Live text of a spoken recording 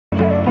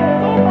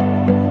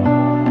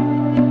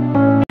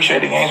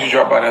appreciate the games you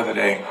dropped by the other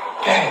day.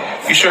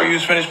 You sure you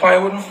was finished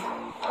playing with them?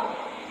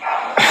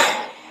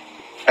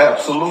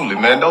 Absolutely,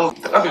 man. The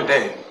other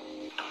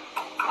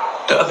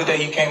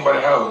day you came by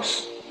the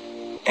house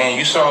and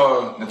you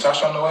saw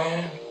Natasha on the way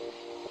in?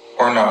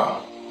 Or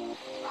no?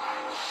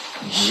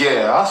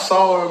 Yeah, I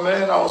saw her,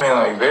 man. I was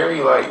like very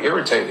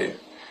irritated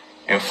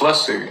and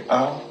flustered. So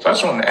I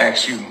just wanted to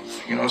ask you,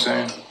 you know what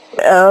I'm saying?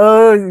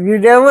 Oh, you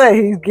know what?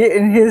 He's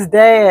getting his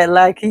dad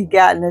like he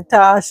got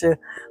Natasha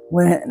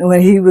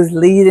when he was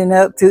leading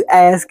up to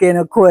asking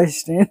a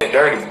question.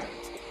 Dirty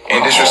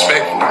and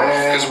disrespectful.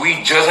 Because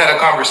we just had a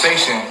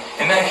conversation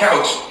in that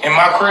couch in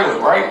my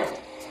crib, right?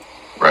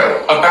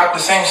 right about the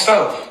same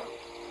stuff.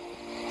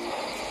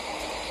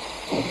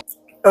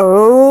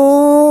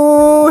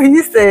 Oh,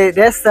 he said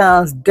that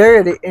sounds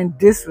dirty and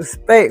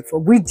disrespectful.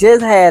 We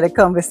just had a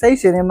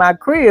conversation in my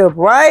crib,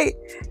 right?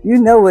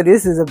 You know where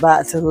this is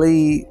about to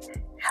lead.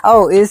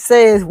 Oh, it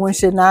says when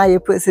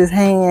Shania puts his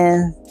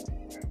hands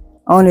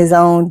on his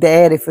own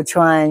daddy for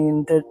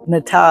trying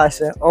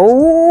Natasha.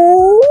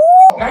 Oh.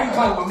 Now you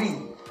playing with me.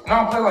 No,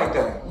 I don't play like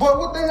that. Boy,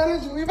 what the hell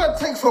is you? You better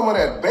take some of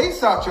that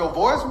bass out your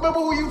voice. Remember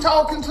who you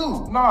talking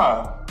to?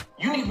 Nah,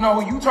 you need to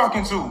know who you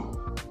talking to.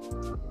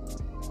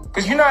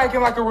 Because you're not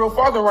acting like a real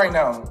father right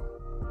now.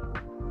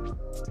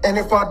 And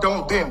if I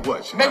don't, then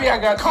what? Maybe I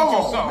gotta teach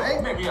you something.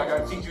 Man. Maybe I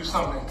gotta teach you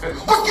something. Cause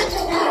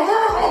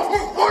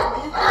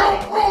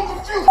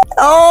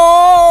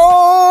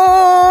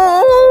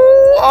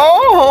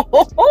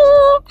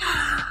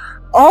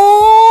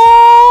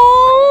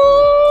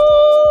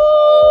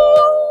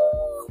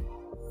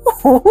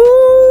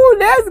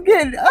that's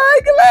getting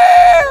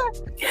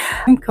ugly.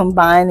 I'm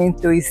combining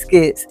 3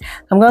 skits.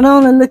 I'm gonna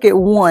only look at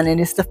one,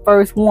 and it's the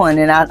first one,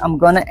 and I'm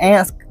gonna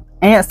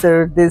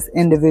answer this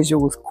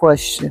individual's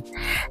question.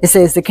 It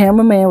says the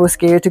cameraman was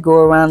scared to go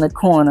around the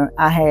corner.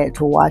 I had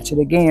to watch it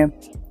again.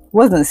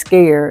 Wasn't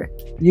scared.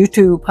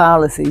 YouTube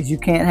policies, you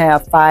can't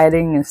have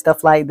fighting and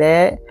stuff like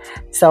that.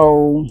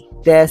 So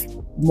that's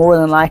more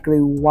than likely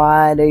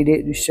why they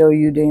didn't show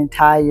you the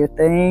entire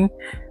thing,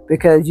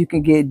 because you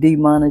can get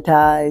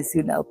demonetized.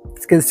 You know,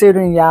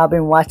 considering y'all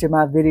been watching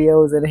my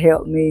videos that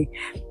helped me,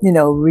 you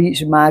know,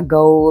 reach my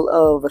goal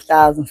of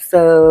 1,000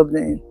 subs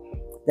and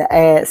the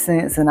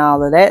AdSense and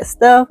all of that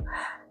stuff,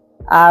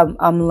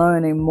 I'm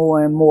learning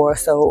more and more.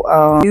 So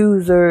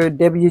user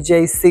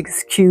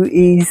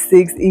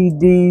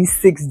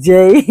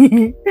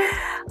WJ6QE6ED6J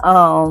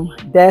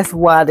that's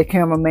why the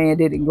cameraman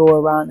didn't go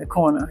around the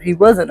corner. He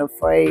wasn't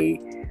afraid,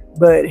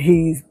 but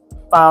he's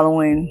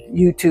following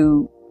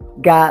YouTube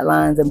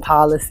guidelines and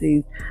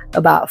policies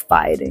about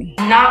fighting.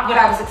 Not what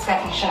I was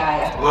expecting,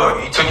 Shania.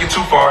 Look, he took it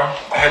too far.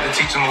 I had to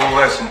teach him a little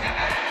lesson.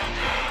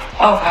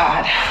 Oh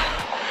God.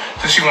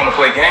 Since you want to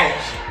play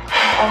games.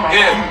 Oh my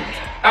God.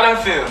 How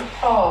that feel?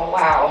 Oh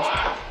wow.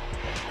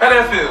 How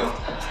that feel?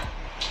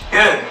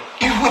 Yeah.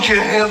 You put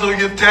your hands on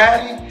your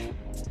daddy?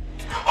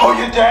 On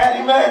your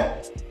daddy, man?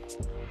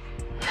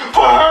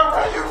 For her,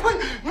 man? You put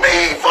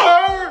me for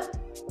her?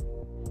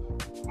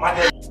 My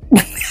dad.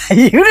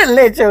 You didn't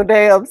let your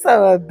damn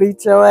son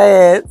beat your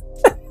ass.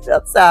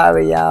 I'm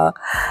sorry, y'all.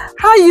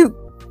 How you...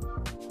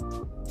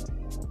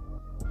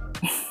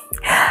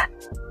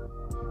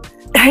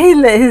 He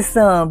let his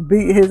son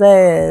beat his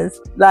ass.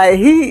 Like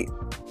he...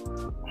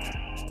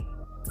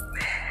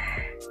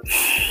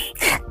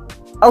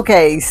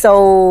 Okay,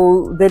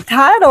 so the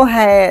title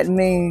had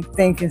me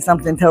thinking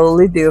something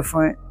totally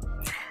different.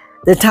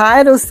 The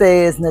title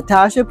says,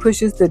 Natasha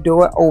pushes the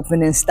door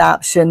open and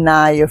stops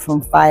Shania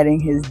from fighting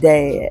his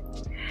dad.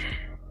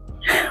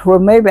 Well,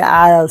 maybe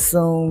I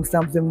assumed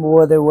something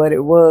more than what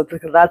it was,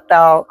 because I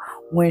thought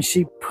when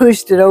she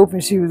pushed it open,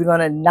 she was going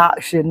to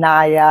knock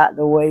Shania out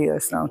the way or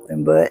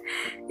something. But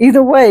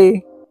either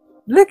way,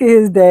 look at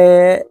his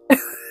dad.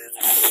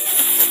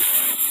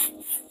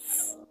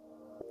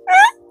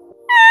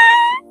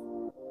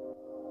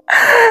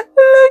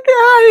 Look at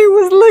how he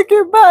was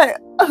looking back.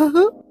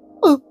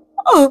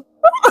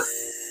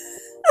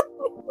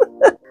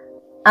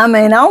 I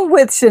mean, I'm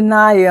with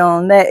Shania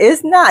on that.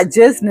 It's not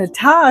just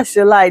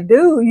Natasha. Like,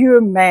 dude,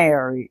 you're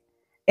married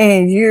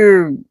and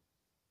you're,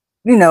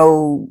 you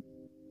know,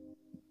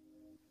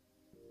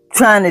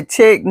 trying to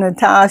check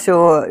Natasha,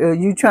 or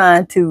you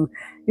trying to,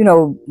 you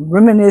know,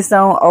 reminisce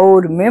on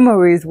old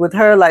memories with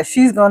her. Like,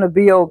 she's going to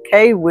be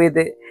okay with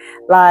it.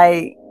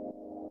 Like,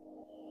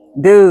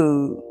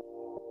 dude,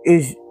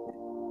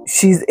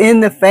 she's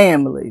in the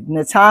family.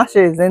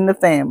 Natasha is in the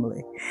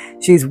family.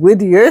 She's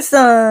with your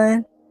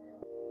son.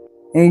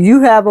 And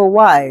you have a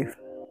wife.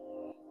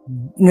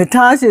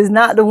 Natasha is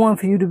not the one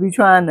for you to be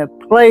trying to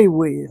play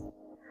with.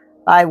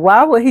 Like,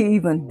 why would he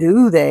even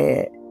do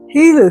that?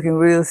 He's looking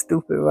real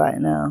stupid right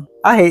now.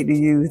 I hate to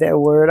use that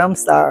word. I'm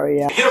sorry,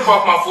 y'all. Get up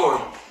off my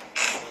floor.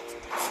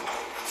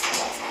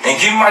 And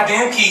give me my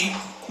damn key.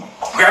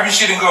 Grab your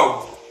shit and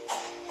go.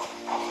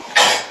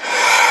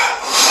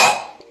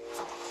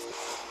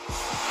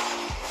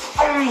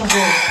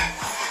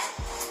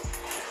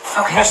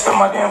 Okay. Messed up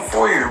my damn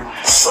foyer.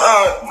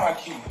 Son. My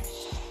key.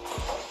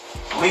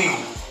 Leave.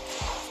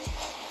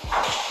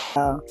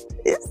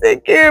 He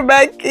secure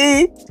my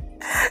key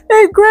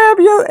and grab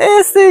your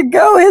ass and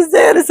go. His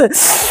daddy said,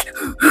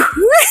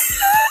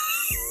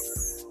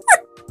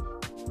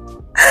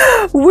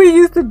 we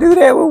used to do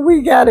that when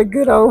we got a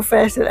good old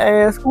fashioned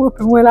ass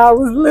whooping when I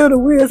was little.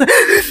 We was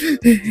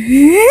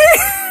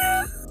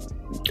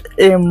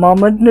and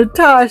Mama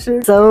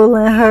Natasha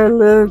soling her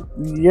little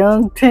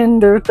young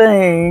tender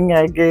thing,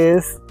 I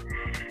guess.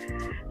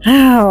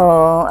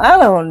 Oh, I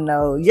don't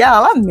know.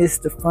 Y'all, I miss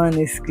the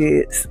funny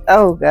skits.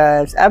 Oh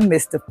gosh, I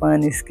miss the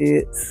funny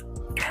skits.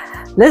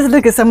 Let's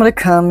look at some of the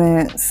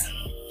comments.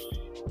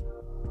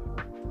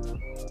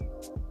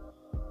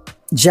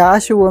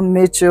 Joshua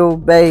Mitchell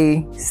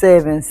Bay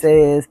 7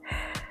 says,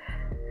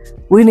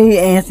 we need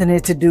Anthony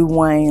to do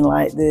Wayne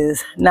like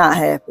this. Not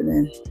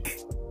happening.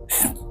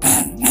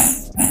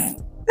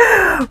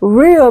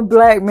 Real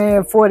Black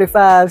Man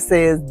 45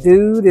 says,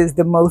 dude is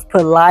the most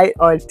polite,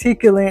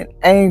 articulate,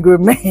 angry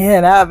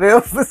man I've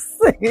ever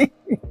seen.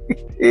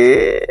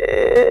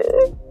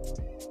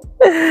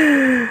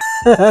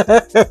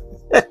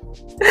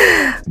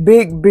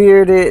 Big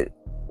bearded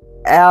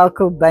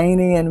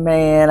Albanian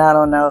man, I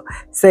don't know,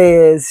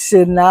 says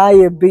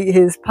Shania beat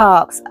his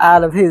pops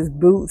out of his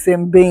boots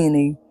and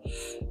beanie.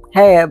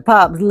 Had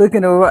pops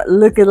looking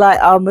like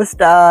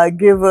Amistad,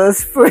 give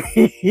us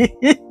free.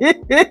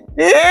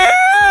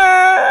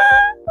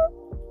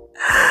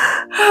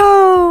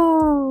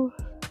 Oh,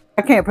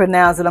 I can't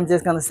pronounce it. I'm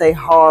just gonna say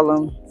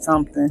Harlem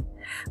something.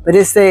 But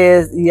it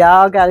says,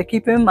 y'all gotta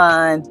keep in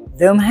mind,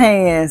 them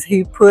hands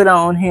he put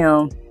on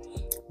him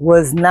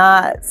was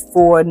not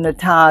for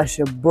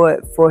Natasha, but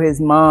for his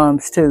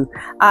mom's too.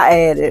 I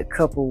added a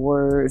couple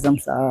words, I'm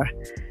sorry.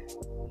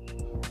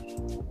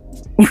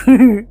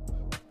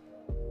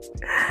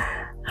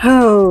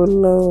 Oh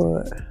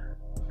Lord.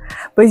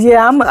 But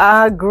yeah,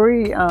 I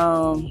agree.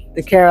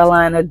 The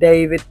Carolina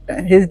David,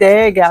 his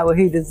dad got what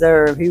he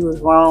deserved. He was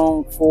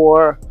wrong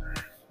for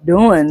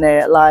doing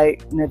that.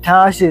 Like,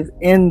 Natasha's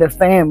in the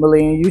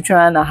family and you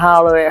trying to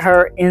holler at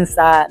her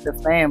inside the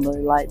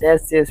family. Like,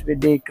 that's just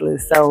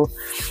ridiculous. So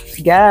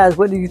guys,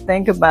 what do you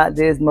think about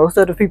this? Most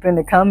of the people in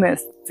the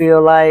comments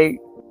feel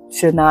like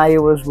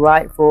Shania was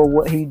right for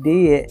what he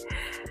did.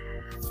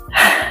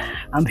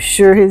 I'm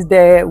sure his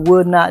dad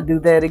would not do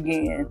that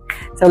again.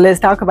 So let's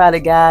talk about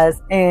it,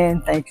 guys.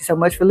 And thank you so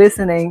much for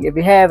listening. If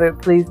you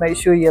haven't, please make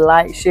sure you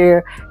like,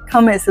 share,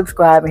 comment,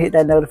 subscribe, and hit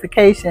that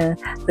notification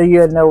so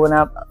you'll know when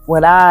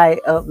I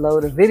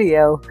upload a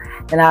video.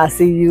 And I'll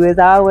see you as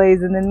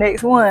always in the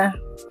next one.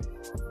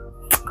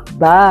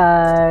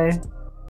 Bye.